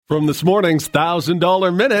From this morning's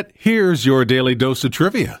 $1,000 Minute, here's your daily dose of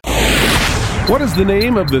trivia. What is the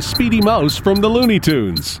name of the Speedy Mouse from the Looney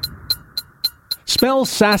Tunes? Spell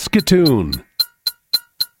Saskatoon.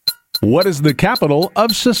 What is the capital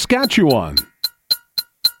of Saskatchewan?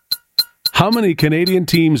 How many Canadian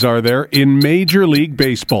teams are there in Major League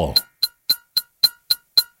Baseball?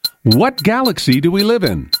 What galaxy do we live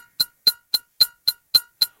in?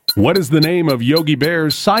 What is the name of Yogi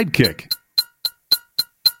Bear's sidekick?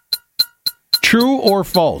 True or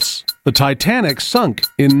false? The Titanic sunk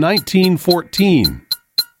in 1914.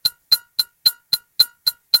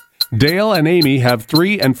 Dale and Amy have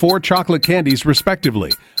 3 and 4 chocolate candies respectively.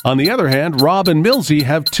 On the other hand, Rob and Millsy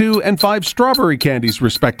have 2 and 5 strawberry candies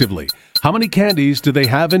respectively. How many candies do they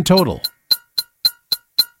have in total?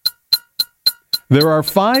 There are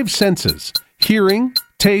 5 senses: hearing,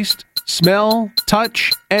 taste, smell,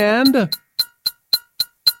 touch, and...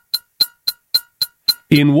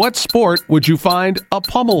 In what sport would you find a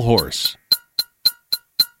pommel horse?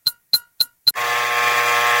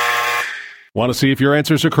 Want to see if your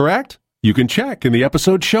answers are correct? You can check in the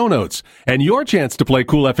episode show notes. And your chance to play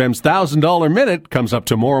Cool FM's $1,000 Minute comes up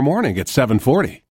tomorrow morning at 7:40.